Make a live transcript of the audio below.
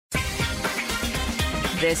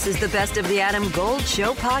This is the Best of the Adam Gold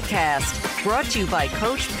Show podcast, brought to you by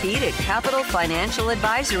Coach Pete at Capital Financial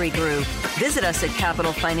Advisory Group. Visit us at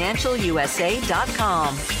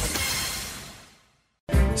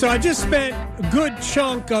capitalfinancialusa.com. So I just spent a good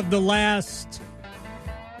chunk of the last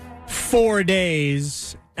 4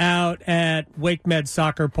 days out at Wake Med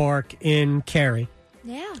Soccer Park in Cary.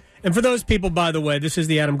 Yeah. And for those people, by the way, this is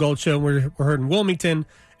the Adam Gold Show. We're heard in Wilmington,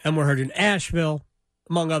 and we're heard in Asheville,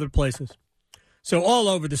 among other places. So all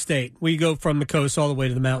over the state. We go from the coast all the way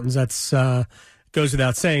to the mountains. That's goes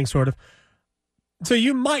without saying, sort of. So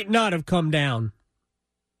you might not have come down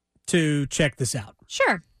to check this out.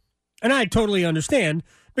 Sure. And I totally understand,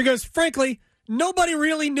 because, frankly, nobody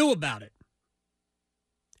really knew about it.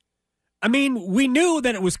 I mean, we knew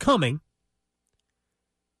that it was coming.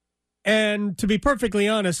 And to be perfectly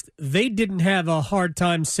honest, they didn't have a hard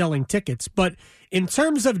time selling tickets. But in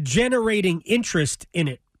terms of generating interest in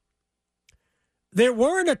it, there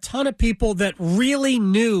weren't a ton of people that really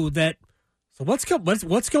knew that. So what's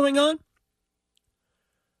going on?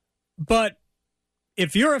 But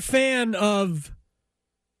if you're a fan of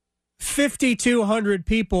 5,200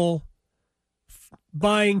 people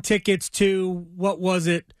buying tickets to, what was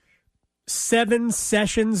it, 7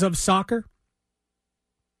 sessions of soccer?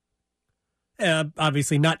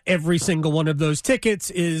 Obviously, not every single one of those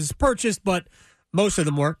tickets is purchased, but most of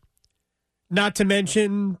them were. Not to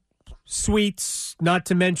mention suites, not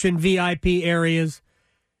to mention VIP areas.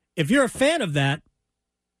 If you're a fan of that,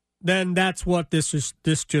 then that's what this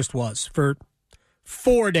just was. For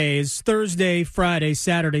 4 days, Thursday, Friday,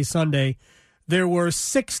 Saturday, Sunday, there were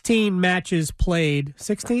 16 matches played.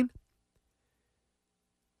 16?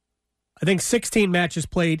 I think 16 matches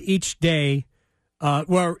played each day.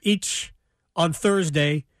 Each on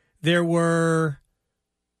Thursday. There were,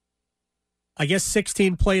 I guess,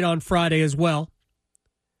 16 played on Friday as well.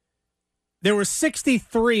 There were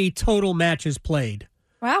 63 total matches played.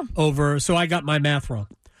 Wow. So I got my math wrong.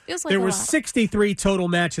 Feels like there a were lot. 63 total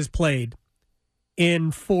matches played in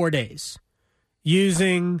 4 days,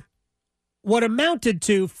 using what amounted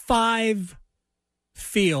to 5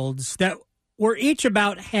 fields that were each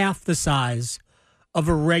about half the size of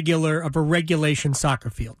a regulation soccer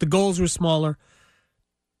field. The goals were smaller,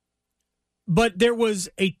 but there was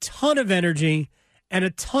a ton of energy and a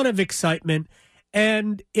ton of excitement.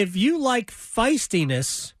 And if you like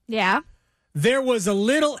feistiness, Yeah. there was a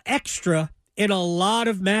little extra in a lot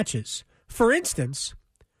of matches. For instance,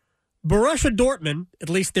 Borussia Dortmund, at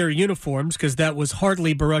least their uniforms, because that was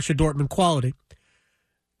hardly Borussia Dortmund quality,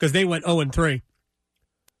 because they went 0-3.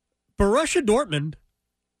 Borussia Dortmund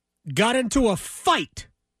got into a fight,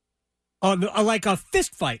 like a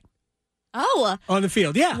fist fight. Oh. On the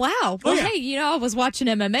field, yeah. Wow. Well, yeah. Hey, I was watching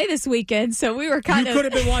MMA this weekend, so we were kind of... You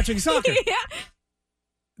could have been watching soccer. Yeah.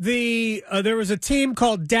 There was a team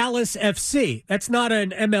called Dallas FC. That's not an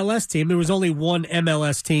MLS team. There was only one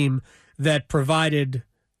MLS team that provided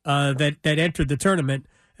that entered the tournament,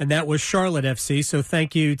 and that was Charlotte FC. So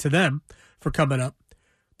thank you to them for coming up.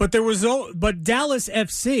 But Dallas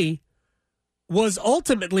FC was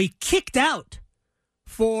ultimately kicked out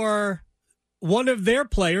for one of their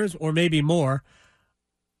players, or maybe more,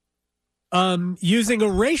 using a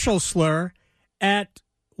racial slur at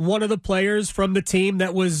one of the players from the team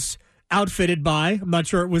that was outfitted by, I'm not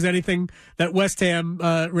sure it was anything that West Ham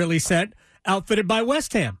really sent, outfitted by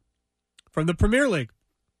West Ham from the Premier League.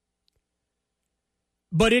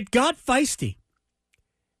 But it got feisty.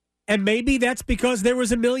 And maybe that's because there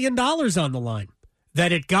was $1 million on the line,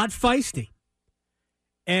 that it got feisty.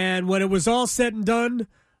 And when it was all said and done,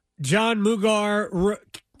 John Mugar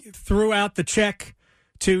threw out the check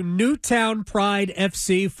to Newtown Pride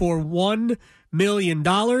FC for $1 million.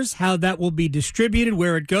 How that will be distributed,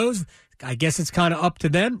 where it goes, I guess it's kind of up to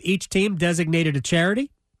them. Each team designated a charity.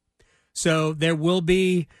 So there will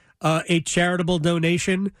be a charitable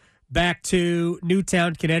donation back to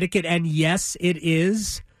Newtown, Connecticut. And yes, it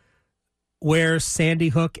is where Sandy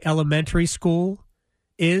Hook Elementary School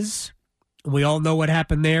is. We all know what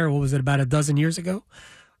happened there. What was it, about a dozen years ago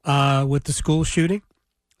with the school shooting?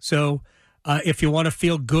 So if you want to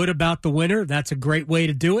feel good about the winner, that's a great way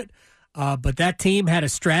to do it. But that team had a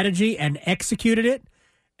strategy and executed it,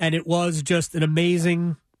 and it was just an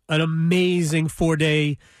amazing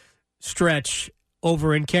 4-day stretch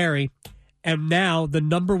over in Cary. And now the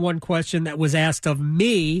number one question that was asked of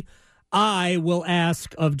me, I will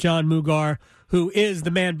ask of John Mugar, who is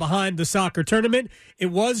the man behind the soccer tournament. It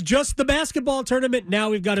was just the basketball tournament. Now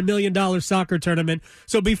we've got $1 million soccer tournament.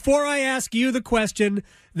 So before I ask you the question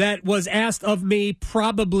that was asked of me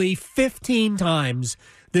probably 15 times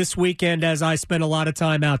this weekend, as I spent a lot of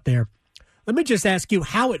time out there, let me just ask you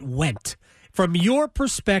how it went. from your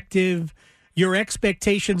perspective, your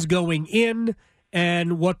expectations going in,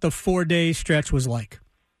 and what the 4-day stretch was like.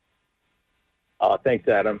 Thanks,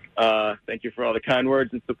 Adam. Thank you for all the kind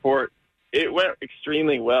words and support. It went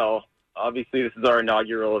extremely well. Obviously, this is our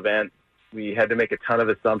inaugural event. We had to make a ton of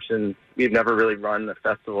assumptions. We've never really run a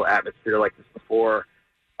festival atmosphere like this before.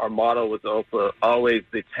 Our model was also always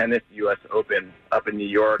the tennis U.S. Open up in New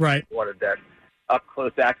York. Right. We wanted that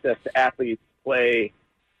up-close access to athletes, play,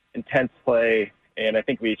 intense play, and I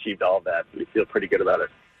think we achieved all of that. So we feel pretty good about it.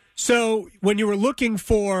 So when you were looking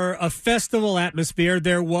for a festival atmosphere,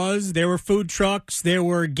 there were food trucks, there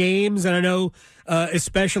were games, and I know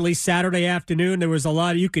especially Saturday afternoon, there was a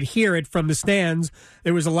lot you could hear it from the stands.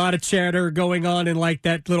 There was a lot of chatter going on in like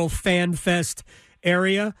that little fan fest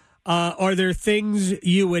area. Are there things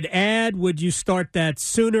you would add? Would you start that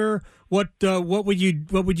sooner? What would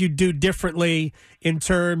you do differently in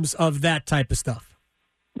terms of that type of stuff?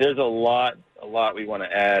 There's a lot we want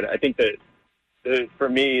to add. I think that for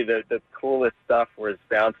me, the coolest stuff was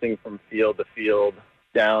bouncing from field to field,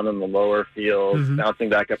 down in the lower field, bouncing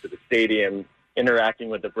back up to the stadium, interacting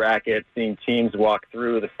with the bracket, seeing teams walk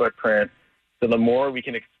through the footprint. So the more we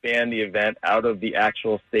can expand the event out of the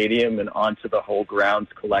actual stadium and onto the whole grounds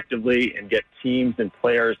collectively and get teams and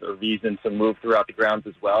players a reason to move throughout the grounds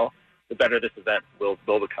as well, the better this event will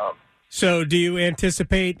become. So do you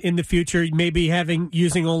anticipate in the future maybe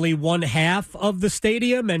using only one half of the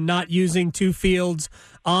stadium and not using two fields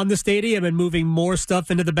on the stadium and moving more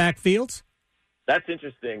stuff into the back fields? That's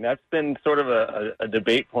interesting. That's been sort of a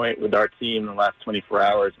debate point with our team in the last 24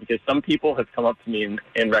 hours because some people have come up to me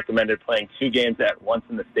and recommended playing two games at once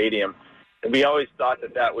in the stadium. And we always thought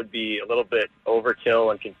that would be a little bit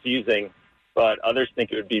overkill and confusing, but others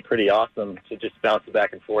think it would be pretty awesome to just bounce it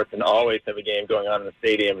back and forth and always have a game going on in the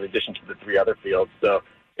stadium in addition to the three other fields. So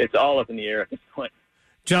it's all up in the air at this point.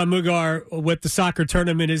 John Mugar with the soccer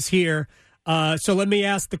tournament is here. So let me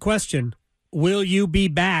ask the question. Will you be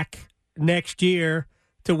back next year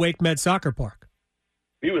to Wake Med Soccer Park?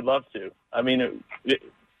 We would love to. I mean,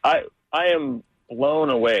 I am blown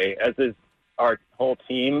away, as is our whole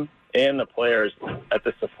team and the players, at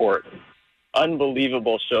the support.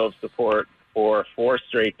 Unbelievable show of support for 4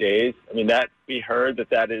 straight days. I mean, we heard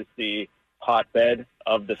that is the hotbed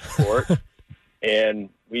of the sport, and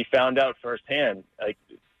we found out firsthand. Like,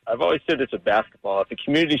 I've always said this with basketball: if the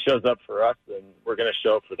community shows up for us, then we're going to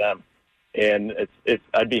show up for them. And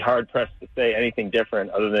I'd be hard pressed to say anything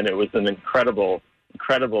different other than it was an incredible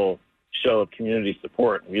show of community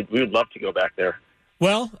support. We would love to go back there.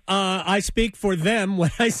 Well, I speak for them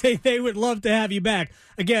when I say they would love to have you back.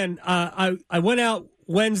 Again, I went out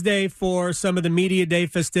Wednesday for some of the Media Day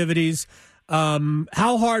festivities.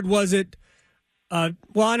 How hard was it? Well,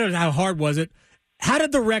 I don't know how hard was it. How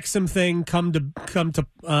did the Wrexham thing come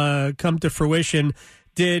to fruition?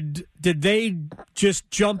 Did they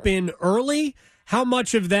just jump in early? How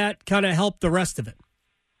much of that kind of helped the rest of it?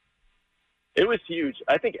 It was huge.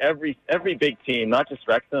 I think every big team, not just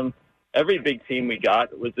Wrexham, every big team we got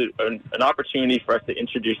was an opportunity for us to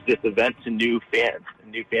introduce this event to new fans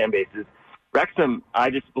and new fan bases. Wrexham, I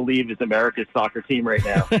just believe, is America's soccer team right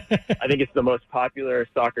now. I think it's the most popular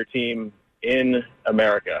soccer team in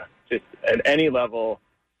America, just at any level,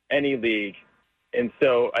 any league. And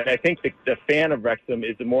so I think the fan of Wrexham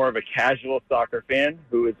is more of a casual soccer fan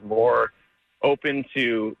who is more open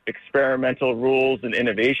to experimental rules and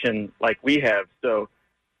innovation like we have. So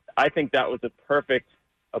I think that was a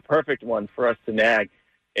perfect one for us to nag.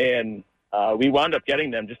 And we wound up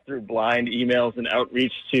getting them just through blind emails and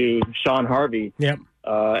outreach to Sean Harvey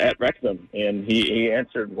at Wrexham. And he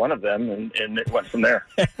answered one of them, and it went from there.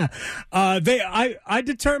 I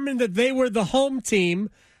determined that they were the home team,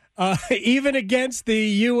 even against the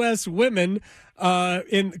U.S. women,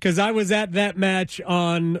 because I was at that match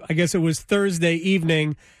on, I guess it was Thursday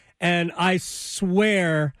evening, and I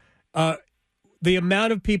swear the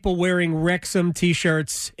amount of people wearing Wrexham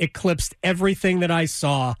T-shirts eclipsed everything that I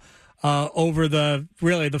saw over the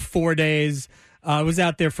 4 days. I was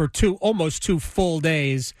out there for almost 2 full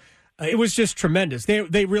days. It was just tremendous.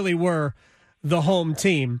 They really were the home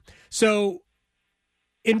team. So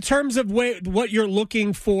in terms of what you're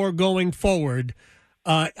looking for going forward,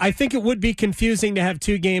 I think it would be confusing to have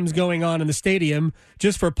 2 games going on in the stadium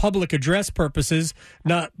just for public address purposes.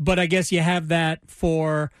 But I guess you have that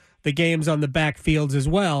for the games on the back fields as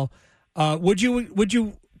well. Would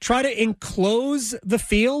you try to enclose the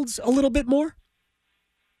fields a little bit more?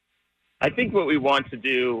 I think what we want to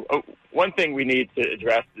do, one thing we need to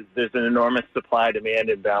address is there's an enormous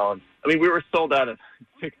supply-demand imbalance. I mean, we were sold out of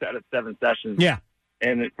 6 out of 7 sessions. Yeah.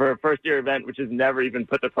 And for a first-year event, which has never even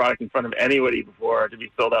put the product in front of anybody before, to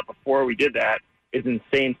be sold out before we did that is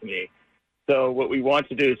insane to me. So what we want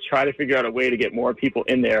to do is try to figure out a way to get more people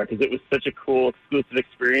in there because it was such a cool, exclusive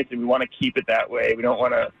experience, and we want to keep it that way. We don't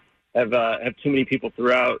want to have too many people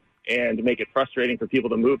throughout and make it frustrating for people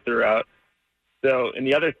to move throughout. So, and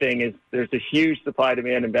the other thing is there's a huge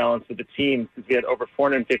supply-demand imbalance with the teams because we had over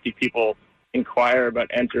 450 people inquire about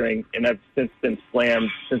entering, and that's since been slammed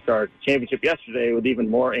since our championship yesterday with even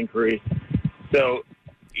more inquiries. So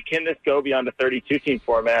can this go beyond a 32-team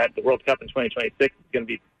format? The World Cup in 2026 is going to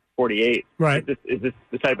be 48. Right. Is this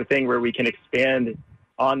the type of thing where we can expand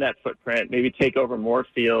on that footprint, maybe take over more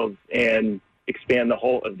fields and expand the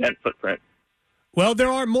whole event footprint? Well,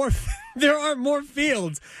 there are more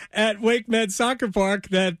fields at Wake Med Soccer Park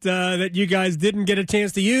that you guys didn't get a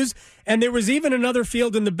chance to use, and there was even another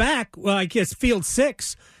field in the back. Well, I guess Field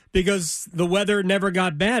 6, because the weather never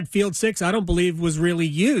got bad. Field 6, I don't believe, was really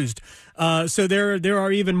used. So there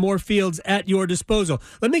are even more fields at your disposal.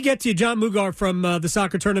 Let me get to you. John Mugar from the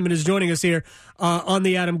soccer tournament is joining us here on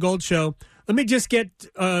the Adam Gold Show. Let me just get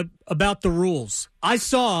about the rules. I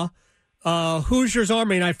saw Hoosiers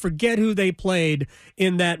Army, and I forget who they played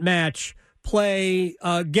in that match,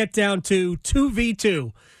 get down to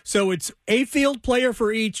 2v2. So it's a field player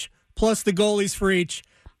for each, plus the goalies for each.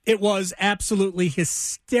 It was absolutely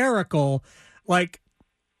hysterical. Like,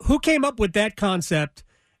 who came up with that concept,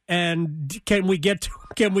 and can we get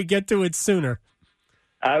to it sooner?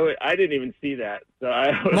 I didn't even see that. So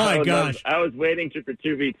I was waiting for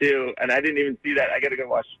 2v2, and I didn't even see that. I got to go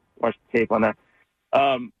watch the tape on that.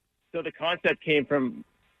 So the concept came from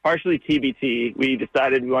partially TBT. We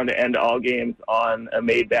decided we wanted to end all games on a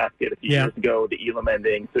made basket a few years ago with the Elam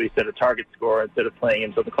ending. So we set a target score instead of playing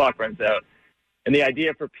until the clock runs out. And the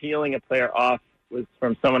idea for peeling a player off was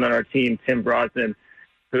from someone on our team, Tim Brosnan,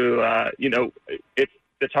 who,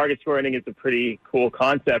 the target score ending is a pretty cool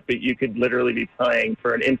concept, but you could literally be playing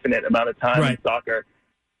for an infinite amount of time in soccer.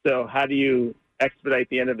 So how do you expedite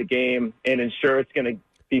the end of the game and ensure it's going to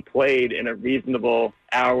be played in a reasonable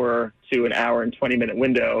hour to an hour and 20-minute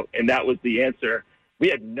window? And that was the answer. We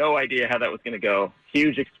had no idea how that was going to go.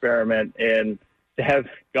 Huge experiment. And to have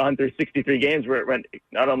gone through 63 games where it went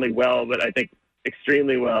not only well, but I think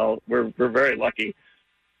extremely well, we're very lucky.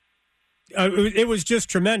 It was just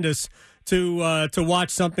tremendous to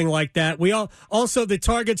watch something like that. Also the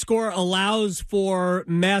target score allows for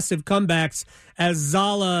massive comebacks, as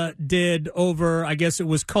Zala did over, I guess it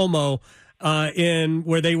was Como, in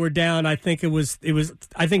where they were down. I think it was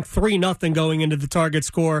 3-0 going into the target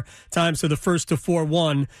score time. So the first to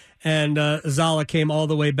 4-1, and Zala came all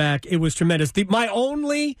the way back. It was tremendous. My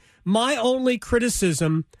only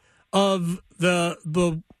criticism of the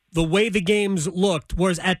way the games looked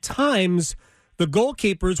was at times the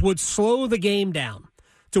goalkeepers would slow the game down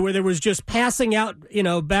to where there was just passing out,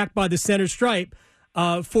 back by the center stripe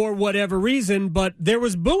for whatever reason, but there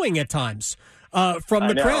was booing at times from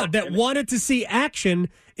the crowd that wanted to see action.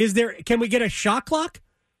 Can we get a shot clock?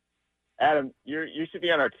 Adam, you should be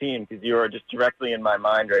on our team because you are just directly in my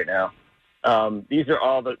mind right now. These are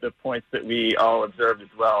all the points that we all observed as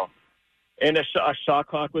well. And a shot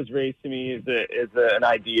clock was raised to me is an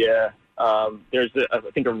idea. There's, I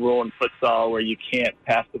think, a rule in futsal where you can't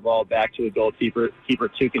pass the ball back to a goalkeeper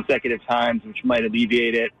 2 consecutive times, which might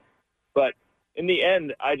alleviate it. But in the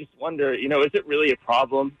end, I just wonder, is it really a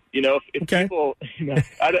problem? If people, is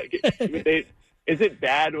it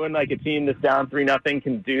bad when like a team that's down 3-0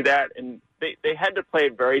 can do that? And they had to play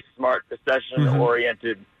very smart,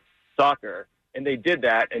 possession-oriented soccer, and they did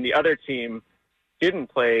that. And the other team didn't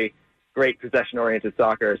play great possession-oriented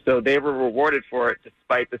soccer, so they were rewarded for it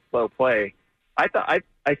despite the slow play. I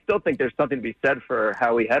still think there's something to be said for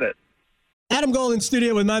how we had it. Adam Gold in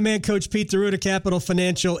studio with my man, Coach Pete DeRuta, Capital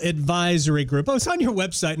Financial Advisory Group. I was on your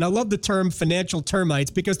website, and I love the term financial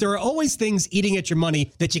termites because there are always things eating at your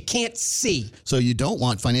money that you can't see. So you don't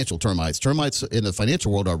want financial termites. Termites in the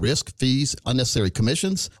financial world are risk, fees, unnecessary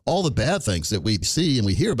commissions. All the bad things that we see and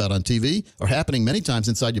we hear about on TV are happening many times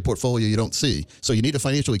inside your portfolio you don't see. So you need a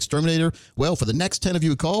financial exterminator. Well, for the next 10 of you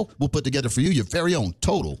who call, we'll put together for you your very own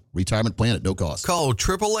total retirement plan at no cost. Call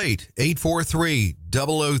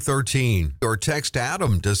 888-843-0013 or text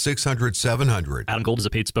Adam to 600-700. Adam Gold is a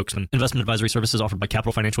paid spokesman. Investment advisory services offered by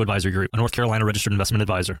Capital Financial Advisory Group, a North Carolina registered investment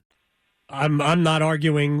advisor. I'm not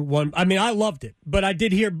arguing one. I mean, I loved it, but I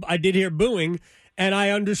did hear booing, and I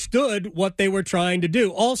understood what they were trying to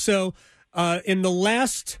do. Also, in the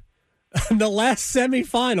last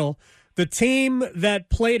semifinal, the team that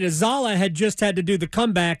played Azala had just had to do the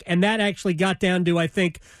comeback, and that actually got down to, I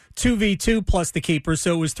think, 2v2 plus the keeper,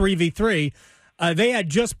 so it was 3v3. They had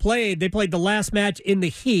just played. They played the last match in the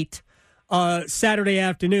heat Saturday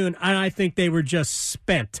afternoon, and I think they were just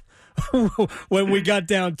spent when we got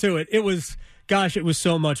down to it. It was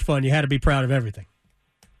so much fun. You had to be proud of everything.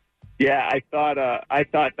 Yeah, I thought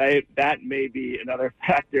that may be another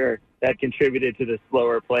factor that contributed to the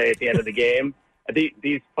slower play at the end of the game.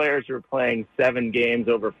 These players were playing 7 games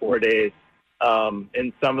over 4 days,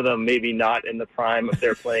 and some of them maybe not in the prime of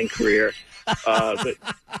their playing career. But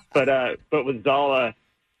with Zala,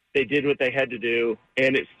 they did what they had to do,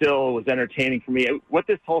 and it still was entertaining for me. What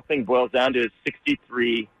this whole thing boils down to is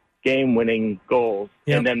 63 game-winning goals,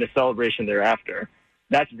 and then the celebration thereafter.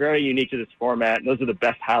 That's very unique to this format, and those are the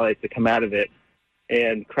best highlights that come out of it.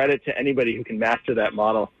 And credit to anybody who can master that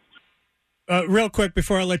model. Real quick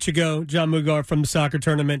before I let you go, John Mugar from the soccer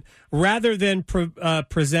tournament, rather than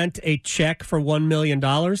present a check for $1 million,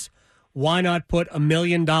 why not put $1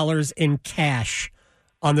 million in cash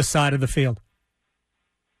on the side of the field?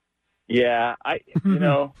 Yeah,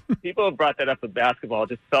 people have brought that up with basketball. It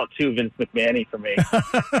just felt too Vince McMahon-y for me.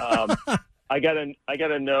 I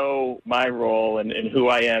gotta know my role and who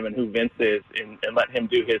I am and who Vince is, and let him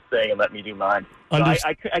do his thing and let me do mine. So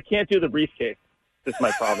I can't do the briefcase. That's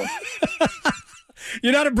my problem.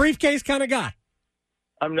 You're not a briefcase kind of guy.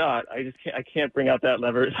 I'm not. I can't bring out that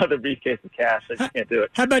other briefcase of cash. I just can't do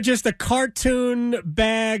it. How about just a cartoon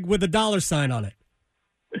bag with a $sign on it?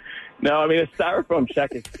 No, I mean a styrofoam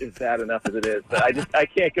check is bad enough as it is, but I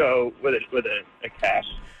can't go with a cash.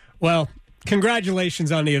 Well,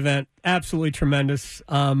 congratulations on the event. Absolutely tremendous.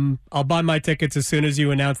 I'll buy my tickets as soon as you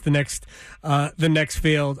announce the next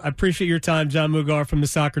field. I appreciate your time, John Mugar from the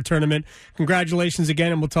soccer tournament. Congratulations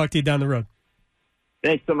again, and we'll talk to you down the road.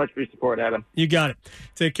 Thanks so much for your support, Adam. You got it.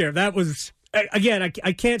 Take care. That was, again,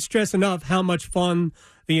 I can't stress enough how much fun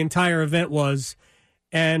the entire event was.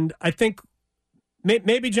 And I think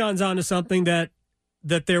maybe John's onto something that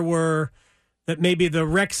maybe the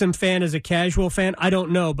Wrexham fan is a casual fan. I don't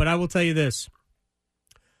know, but I will tell you this.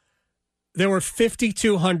 There were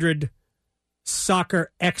 5,200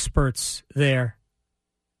 soccer experts there,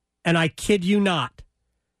 and I kid you not,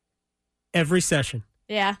 every session.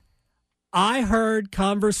 Yeah. I heard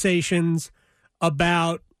conversations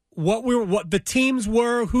about what the teams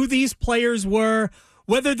were, who these players were,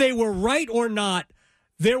 whether they were right or not.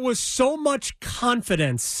 There was so much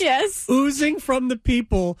confidence oozing from the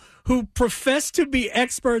people who profess to be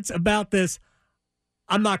experts about this.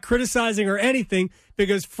 I'm not criticizing or anything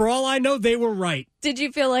because for all I know, they were right. Did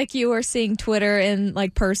you feel like you were seeing Twitter in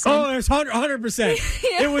person? Oh, it was 100%.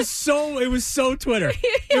 Yeah. It was so Twitter.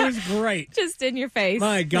 Yeah. It was great. Just in your face.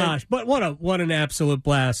 My gosh. But what an absolute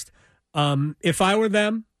blast. If I were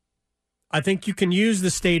them, I think you can use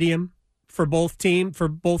the stadium for both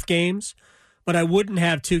games. But I wouldn't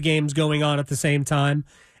have 2 games going on at the same time.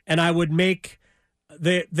 And I would make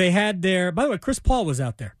they had their, by the way, Chris Paul was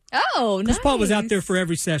out there. Oh, Chris Paul was out there for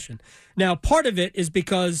every session. Now, part of it is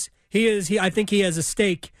because I think he has a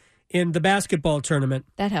stake in the basketball tournament.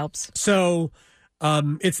 That helps. So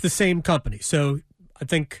it's the same company. So I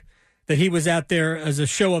think that he was out there as a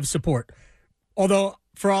show of support. Although,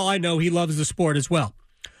 for all I know, he loves the sport as well.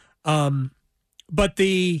 But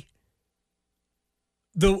the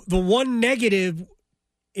one negative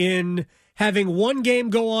in having one game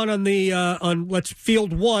go on the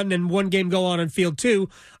field 1 and one game go on field 2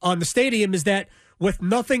 on the stadium is that with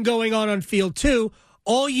nothing going on field 2,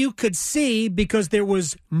 all you could see, because there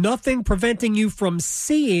was nothing preventing you from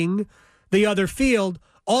seeing the other field,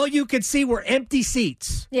 all you could see were empty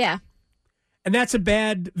seats. Yeah. And that's a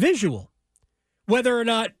bad visual. Whether or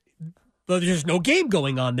not there's no game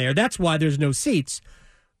going on there, that's why there's no seats.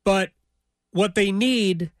 But what they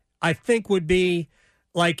need, I think, would be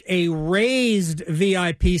like a raised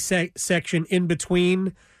VIP section in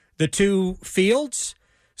between the 2 fields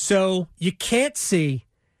so you can't see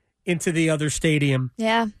into the other stadium.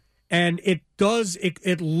 Yeah. And it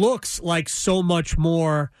looks like so much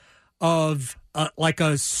more of like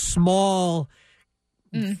a small,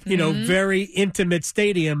 very intimate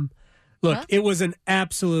stadium. Look, It was an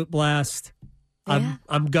absolute blast. Yeah.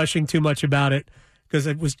 I'm gushing too much about it. Because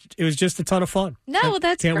it was just a ton of fun. No,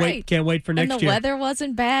 that's great. Can't wait for next year. And the weather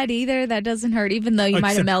wasn't bad either. That doesn't hurt, even though you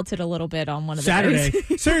might have melted a little bit on one of the Saturday.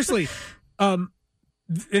 days. Seriously. And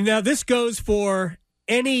now this goes for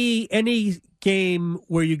any game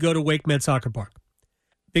where you go to Wake Med Soccer Park.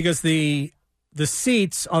 Because the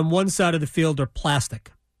seats on one side of the field are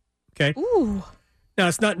plastic. Okay? Ooh. Now,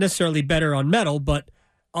 it's not necessarily better on metal, but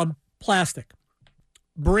on plastic.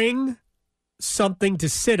 Bring something to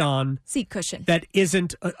sit on. Seat cushion. That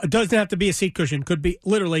isn't, doesn't have to be a seat cushion. Can be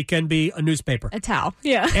a newspaper. A towel.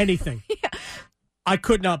 Yeah. Anything. Yeah. I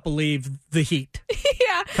could not believe the heat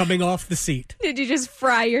Yeah. coming off the seat. Did you just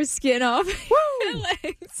fry your skin off your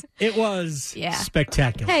legs? It was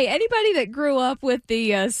spectacular. Hey, anybody that grew up with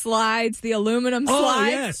the slides, the aluminum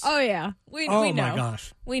slides? Yes. Oh, yeah. We know. Oh, my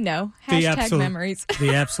gosh. We know. Hashtag memories.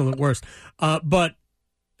 The absolute worst. But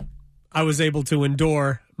I was able to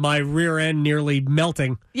endure my rear end nearly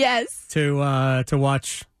melting. Yes. To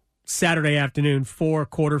watch Saturday afternoon 4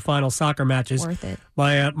 quarterfinal soccer matches. Worth it.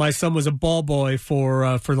 My son was a ball boy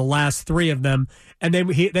for the last 3 of them, and then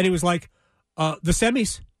he was like, the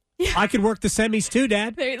semis. Yeah. I could work the semis too,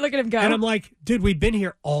 Dad. Look at him go. And I'm like, dude, we've been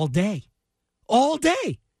here all day.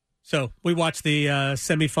 So we watched the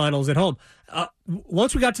semifinals at home.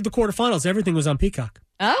 Once we got to the quarterfinals, everything was on Peacock.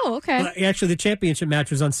 Oh, okay. Actually, the championship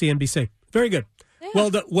match was on CNBC. Very good. Yeah.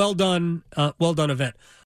 Well done event.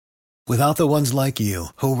 Without the ones like you,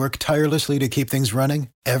 who work tirelessly to keep things running,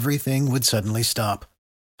 everything would suddenly stop.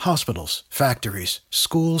 Hospitals, factories,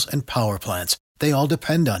 schools, and power plants, they all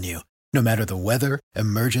depend on you. No matter the weather,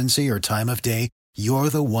 emergency, or time of day, you're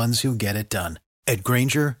the ones who get it done. At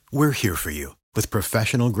Grainger, we're here for you with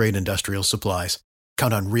professional-grade industrial supplies.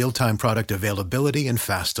 Count on real-time product availability and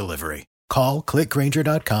fast delivery. Call, click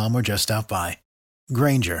Grainger.com, or just stop by.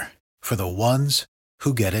 Grainger, for the ones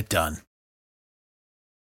who get it done.